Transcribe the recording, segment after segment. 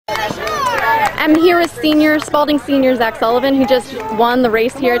I'm here with Spalding senior Zach Sullivan, who just won the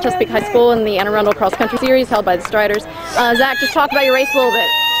race here at Chesapeake High School in the Anne Arundel Cross Country Series held by the Striders. Zach, just talk about your race a little bit.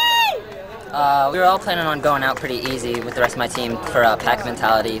 We were all planning on going out pretty easy with the rest of my team for pack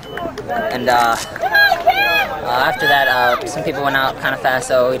mentality, and after that some people went out kind of fast,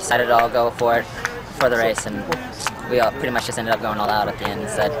 so we decided to all go for it for the race, and we all pretty much just ended up going all out at the end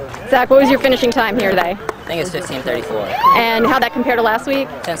instead. Zach, what was your finishing time here today? I think it was 15:34. And how'd that compare to last week?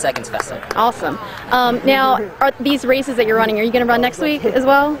 10 seconds faster. Awesome. Now, are these races that you're running, are you going to run next week as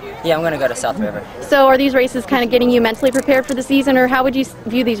well? Yeah, I'm going to go to South River. So are these races kind of getting you mentally prepared for the season, or how would you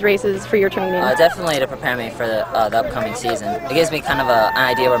view these races for your training? Definitely to prepare me for the upcoming season. It gives me kind of an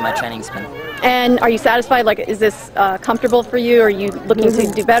idea where my training's been. And are you satisfied? Like, is this comfortable for you? Are you looking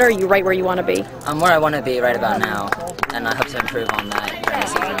to do better? Are you right where you want to be? I'm where I want to be right about now, and I hope to improve on that during the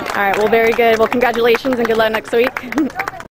season. All right, well, very good. Well, congratulations and good luck next week.